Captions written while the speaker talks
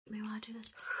me while I do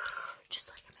this. Just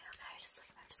look at me, okay? Just look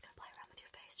at me. I'm just gonna play around with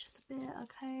your face just a bit,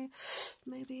 okay?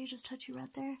 Maybe just touch you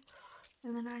right there,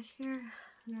 and then right here,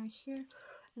 and right here,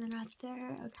 and then right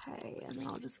there, okay? And then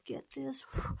I'll just get this.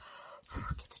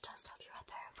 Get the dust off you right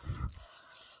there.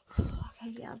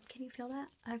 Okay, yeah. Can you feel that?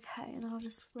 Okay, and then I'll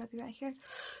just rub you right here,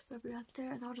 rub you right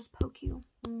there, and I'll just poke you.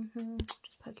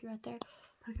 Just poke you right there,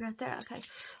 poke you right there. Okay,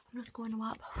 I'm just going to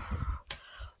wipe away.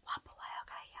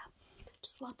 Okay, yeah.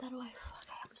 Just wipe that away.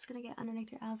 Okay, I'm just gonna get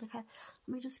underneath your eyes. Okay,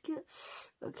 let me just get.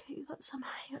 Okay, you got some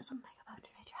makeup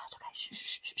underneath your eyes. Okay, shh,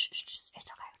 shh, shh, shh, shh. It's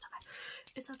okay. It's okay.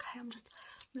 It's okay. I'm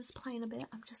just playing a bit.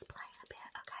 I'm just playing a bit.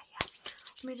 Okay, yeah.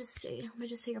 Let me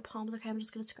just see your palms. Okay, I'm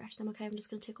just gonna scratch them. Okay, I'm just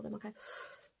gonna tickle them. Okay.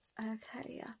 Okay,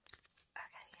 yeah.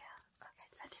 Okay, yeah. Okay,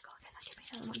 it's that tickle. Okay, now give me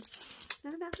the other ones. No,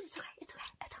 it's okay. It's okay.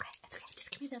 It's okay. It's okay. Just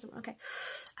give me the other one. Okay.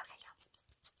 Okay, yeah.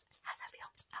 How's that feel?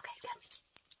 Okay, good.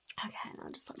 Okay, now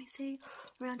just let me see.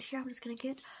 Around here, I'm just gonna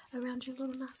get around your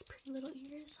little nice, pretty little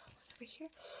ears. Over here.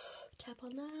 Tap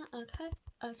on that. Okay.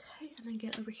 Okay, and then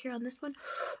get over here on this one.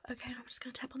 Okay, and I'm just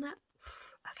gonna tap on that.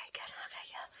 Okay, good. Okay,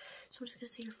 yeah. So I'm just gonna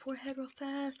see your forehead real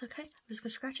fast. Okay, I'm just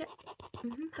gonna scratch it.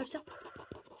 Hold still.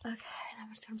 Okay, and I'm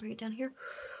just gonna bring it down here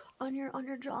on your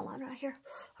jawline right here.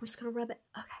 I'm just gonna rub it.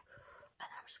 Okay, and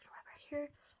then I'm just gonna rub right here.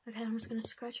 Okay, I'm just gonna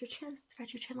scratch your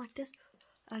chin like this.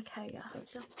 Okay, yeah. Hold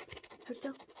still. Hold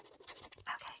still.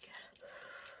 Okay, good.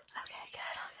 Okay,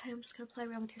 good. Okay, I'm just gonna play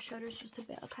around with your shoulders just a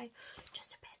bit. Okay,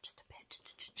 just a bit, just a bit, just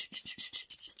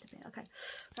a bit. Okay,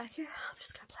 right here. I'm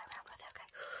just gonna play around with it. Okay.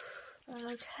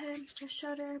 Okay, your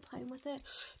shoulder, playing with it.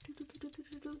 I'm just gonna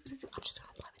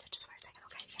play with it just for a second.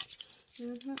 Okay, yeah.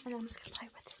 And then I'm just gonna play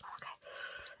with this one. Okay.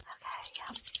 Okay,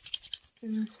 yeah.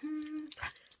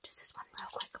 Just this one,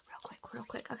 real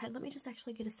quick. Okay, let me just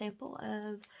actually get a sample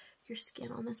of your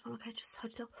skin on this one. Okay, just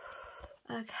hold still.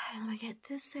 Okay, let me get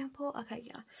this sample. Okay,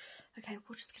 yeah. Okay,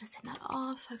 we're just gonna send that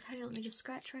off. Okay, let me just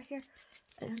scratch right here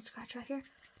and then scratch right here.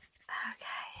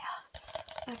 Okay,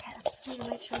 yeah. Okay, I just need to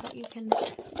make sure that you can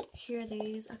hear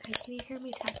these. Okay, can you hear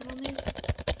me tapping on these?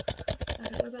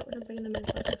 Okay, what about when I'm bringing them in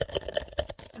closer?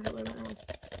 Okay, what about now?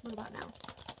 What about now?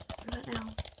 What about now?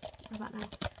 What about now?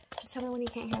 Just tell me when you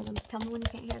can't hear them. Tell me when you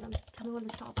can't hear them. Tell me when to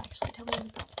stop, actually. Tell me when to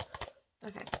stop.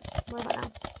 Okay, what about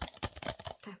now?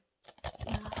 Okay.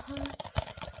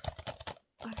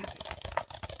 Okay.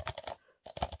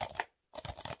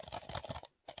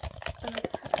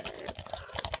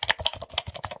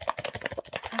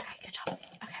 Okay, good job.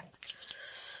 Okay.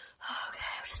 Okay,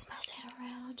 I'm just messing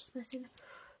around,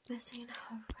 messing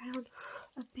around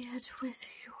a bit with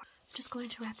you. I'm just going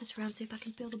to wrap this around, see if I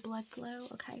can feel the blood flow.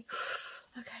 Okay.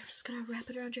 Okay, I'm just gonna wrap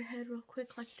it around your head real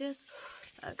quick like this.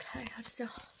 Okay, hold still.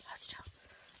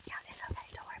 Yeah, it's okay,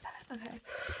 don't worry about it. Okay.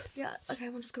 Yeah, okay,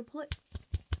 I'm just gonna pull it.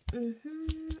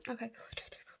 Okay.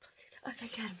 Okay,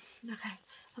 good. Okay.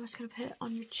 I'm just gonna put it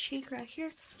on your cheek right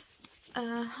here.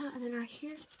 And then right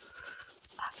here.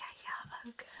 Okay,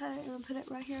 yeah, okay. And then put it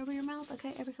right here over your mouth.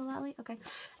 Okay, ever so lightly. Okay.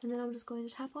 And then I'm just going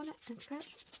to tap on it and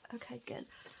scratch. Okay, good.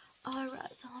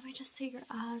 Alright, so let me just see your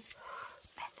eyes.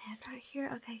 And then right here.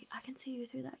 Okay, I can see you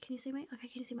through that. Can you see me? Okay,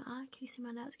 can you see my eye? Can you see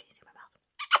my nose? Can you see my mouth?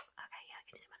 Okay, yeah,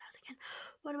 can you see my nose again?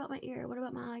 What about my ear? What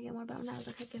about my eye again? What about my nose?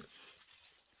 Okay, good.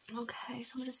 Okay,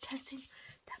 so I'm just testing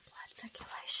that blood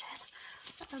circulation.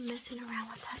 I'm messing around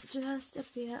with that just a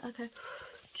bit. Okay,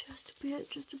 just a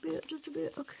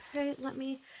bit. Okay,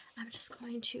 I'm just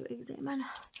going to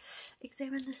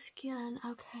examine the skin.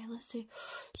 Okay, let's see.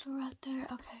 So right there,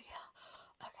 okay, yeah.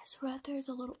 Okay, so right there is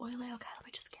a little oily. Okay, let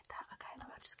me just get that. Okay, let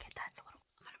me just get that. It's a little.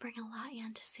 I'm gonna bring a light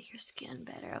in to see your skin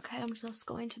better. Okay, I'm just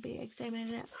going to be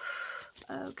examining it.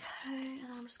 Okay,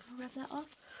 and I'm just gonna rub that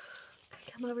off.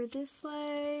 Okay, come over this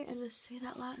way and just see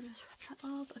that light and just rub that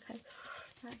off. Okay,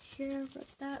 right here, rub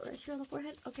that right here on the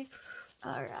forehead. Okay,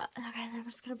 alright. Okay, then I'm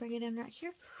just gonna bring it in right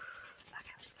here.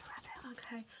 Okay, I'm just gonna wrap it.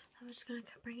 Okay, I'm just gonna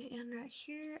bring it in right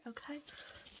here. Okay,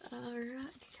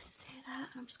 alright, you can see that.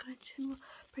 I'm just going to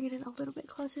bring it in a little bit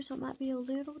closer so it might be a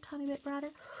little tiny bit brighter.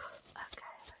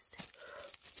 Okay, let's see.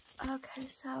 Okay,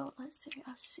 so let's see.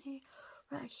 I see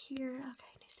right here.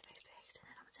 Okay, it needs to be fixed. And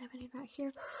then I'm examining right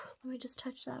here. Let me just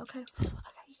touch that. Okay, okay,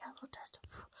 you got a little dust.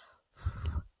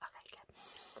 Okay, good.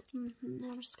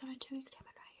 Now I'm just going to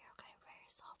examine right here. Okay, very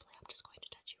softly. I'm just going to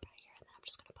touch you right here, and then I'm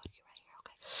just going to poke you right here.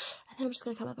 Okay, and then I'm just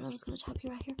going to come up and I'm just going to tap you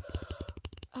right here.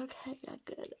 Okay, yeah,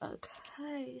 good.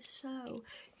 Okay, so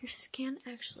your skin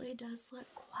actually does look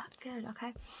quite good.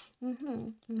 Okay,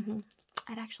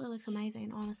 it actually looks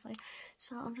amazing, honestly.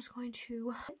 So I'm just going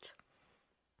to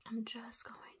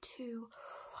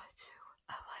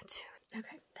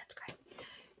okay, that's great.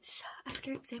 So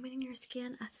after examining your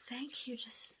skin, I think you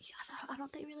just, I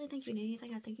don't really think you need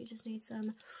anything. I think you just need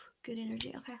some good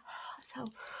energy, okay? So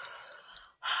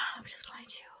I'm just going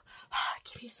to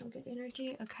give you some good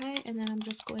energy, okay? And then I'm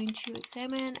just going to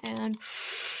examine and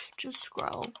just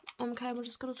scroll, okay? We're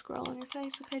just going to scroll on your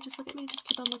face, okay? Just look at me. Just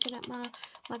keep on looking at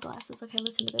my glasses, okay?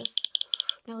 Listen to this.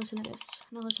 Now listen to this.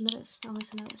 Now listen to this. Now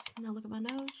listen to this. Now look at my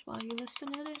nose while you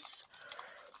listen to this.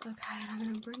 Okay, and I'm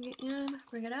going to bring it in,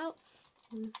 bring it out.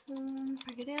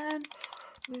 Bring it in.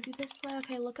 Move you this way.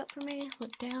 Okay, look up for me.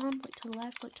 Look down. Look to the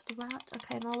left. Look to the right.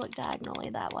 Okay, and I'll look diagonally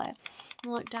that way.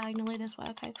 And look diagonally this way.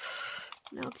 Okay.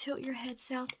 Now tilt your head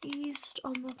southeast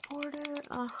on the border.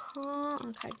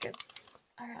 Okay, good.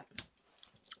 Alright.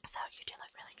 So you do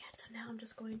look really good. So now I'm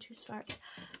just going to start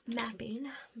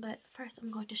mapping. But first I'm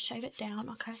going to shave it down.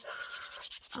 Okay.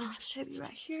 Shave you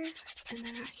right here. And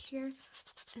then right here.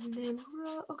 And then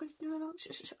okay, no,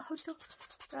 hold still.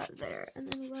 Right there.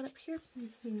 And then right up here.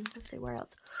 Let's see, where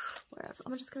else? Where else?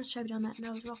 I'm just going to shave down that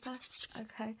nose real fast.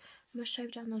 Okay. I'm going to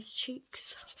shave down those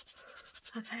cheeks.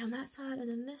 Okay, on that side, and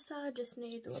then this side just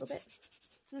needs a little bit.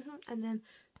 And then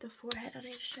the forehead I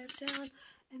need to shave down.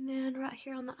 And then right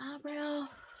here on the eyebrow.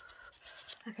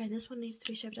 Okay, this one needs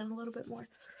to be shaved down a little bit more.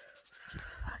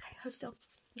 Okay, hold still.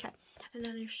 Okay, and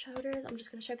then your shoulders, I'm just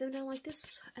going to shave them down like this.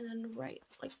 And then right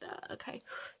like that. Okay,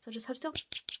 so just hold still.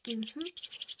 I'm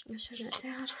shoving it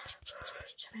down.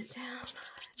 Shoving it down.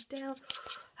 Down.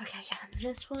 Okay, yeah, and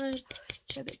this one,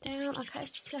 shove it down. Okay,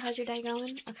 so how's your day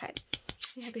going? Okay.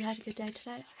 Have you had a good day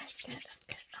today? Okay, good.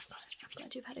 I'm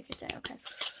glad you've had a good day. Okay,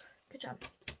 good job.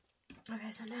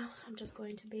 Okay, so now I'm just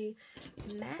going to be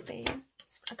mapping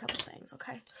a couple things,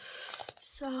 okay?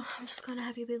 So I'm just going to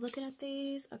have you be looking at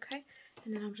these, okay?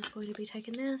 And then I'm just going to be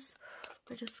taking this.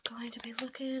 We're just going to be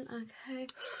looking, okay?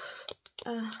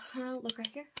 Look right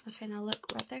here. Okay, now look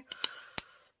right there.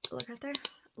 Look right there.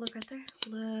 Look right there.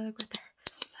 Look right there.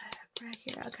 Look right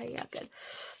here. Okay, yeah, good.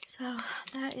 So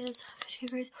that is 50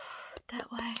 degrees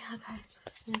that way. Okay,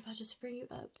 and if I just bring you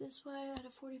up this way at a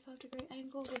 45-degree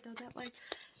angle, we go that way.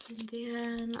 And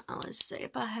then let's see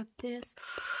if I have this,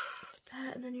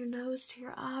 that, and then your nose to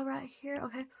your eye right here.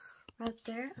 Okay, right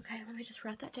there. Okay, let me just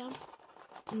write that down.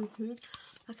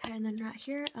 Okay, and then right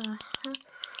here.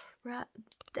 Right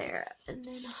there. And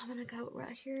then I'm gonna go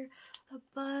right here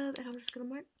above, and I'm just gonna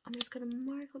mark.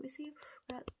 Let me see.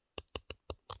 Right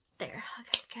there.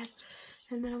 Okay, good.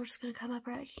 And then I'm just going to come up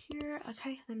right here,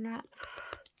 okay, and then right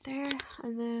there,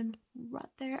 and then right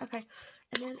there, okay,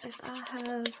 and then if I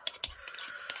have,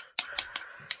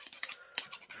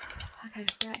 okay,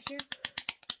 right here,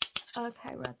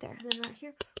 okay, right there, and then right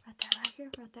here, right there, right here,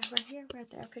 right there, right here, right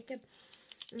there, okay,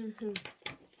 good.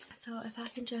 So if I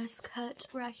can just cut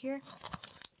right here,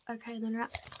 okay, and then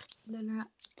right,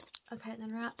 okay, and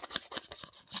then right,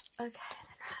 okay, and then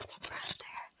right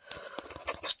there,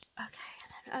 okay,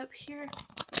 and then up here.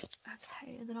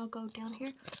 Okay, and then I'll go down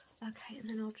here. Okay, and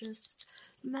then I'll just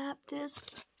map this.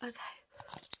 Okay,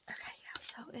 yeah.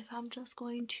 So if I'm just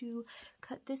going to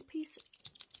cut this piece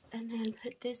and then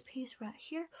put this piece right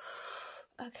here.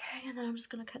 Okay, and then I'm just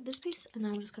going to cut this piece and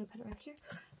then I'm just going to put it right here.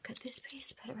 Cut this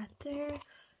piece, put it right there.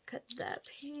 Cut that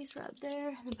piece right there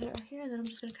and then put it right here. And then I'm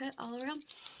just going to cut it all around.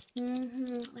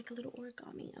 Like a little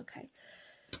origami. Okay.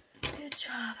 Good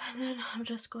job. And then I'm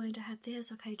just going to have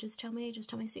this. Okay, just tell me a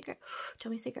secret.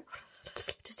 Tell me a secret.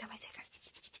 Just tell me a secret.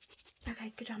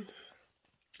 Okay, good job.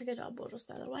 Good job. We'll just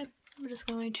throw that away. I'm just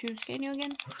going to scan you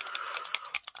again.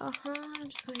 I'm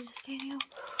just going to scan you.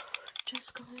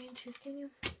 Just going to scan you.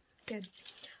 Good.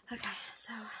 Okay,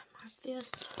 so mark this.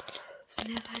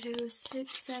 And if I do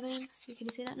 6, 7, can you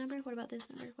see that number? What about this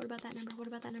number? What about that number? What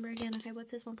about that number again? Okay,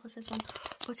 what's this one plus this one?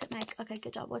 What's it make? Okay,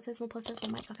 good job. What's this one plus this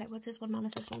one make? Okay, what's this one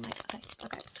minus this one make?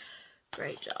 Okay.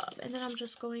 Great job. And then I'm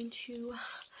just going to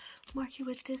mark you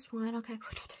with this one. Okay.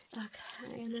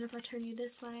 And then if I turn you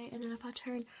this way, and then if I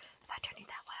turn you that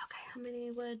way, okay, how many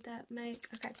would that make?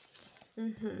 Okay.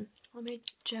 Let me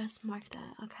just mark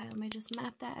that. Okay, let me just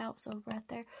map that out. So right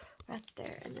there,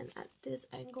 and then at this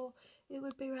angle, it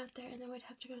would be right there, and then we'd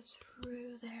have to go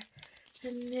through there.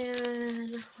 And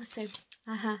then, let's see, if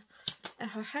I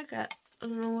had that,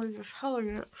 and then we'll just hold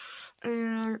it,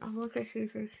 and I'm going to see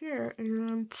through here, and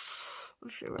then,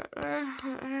 let's see, right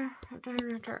there,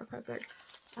 right there, okay, good.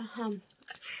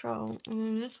 So, and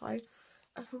then this way,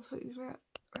 I can put you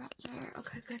right there,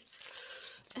 okay, good.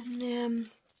 And then,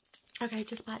 okay,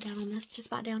 just bite down on this, just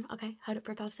bite down, okay, hold it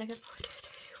for 5 seconds. 1,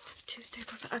 2, 3,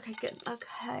 4, 5, okay, good,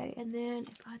 okay, and then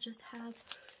if I just have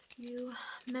you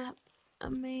map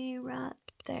me right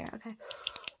there, okay,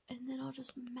 and then I'll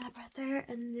just map right there,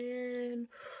 and then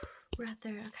right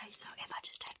there, okay, so if I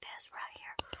just take this right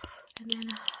here, and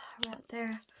then right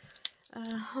there.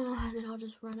 And then I'll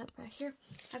just run up right here.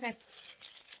 Okay.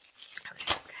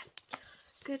 Okay, okay.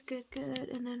 Good, good, good.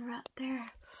 And then right there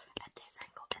at this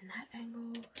angle and that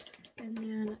angle. And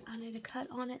then I need to cut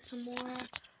on it some more.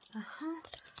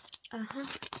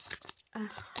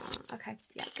 Okay,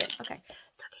 yeah, good. Okay.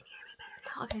 So can you hear me better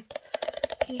now? Okay.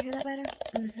 Can you hear that better?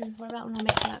 What about when I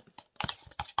make it up?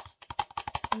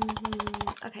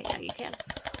 Okay, yeah, you can.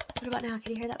 What about now?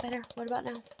 Can you hear that better? What about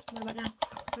now? What about now?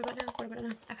 What about now? What about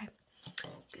now? Okay.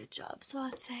 Good job. So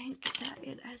I think that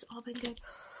it has all been good.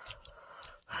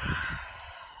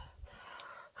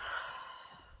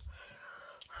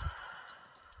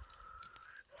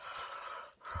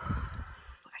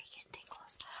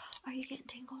 Are you getting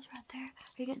tingles right there?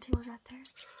 Are you getting tingles right there?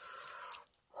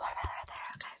 What about right there?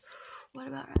 Okay. What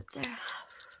about right there?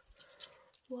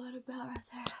 What about right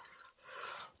there?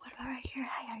 What about right here?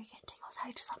 Hey, are you getting tingles?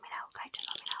 Hey, just let me know. Okay, just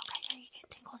let me know. Okay, are you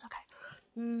getting tingles? Okay.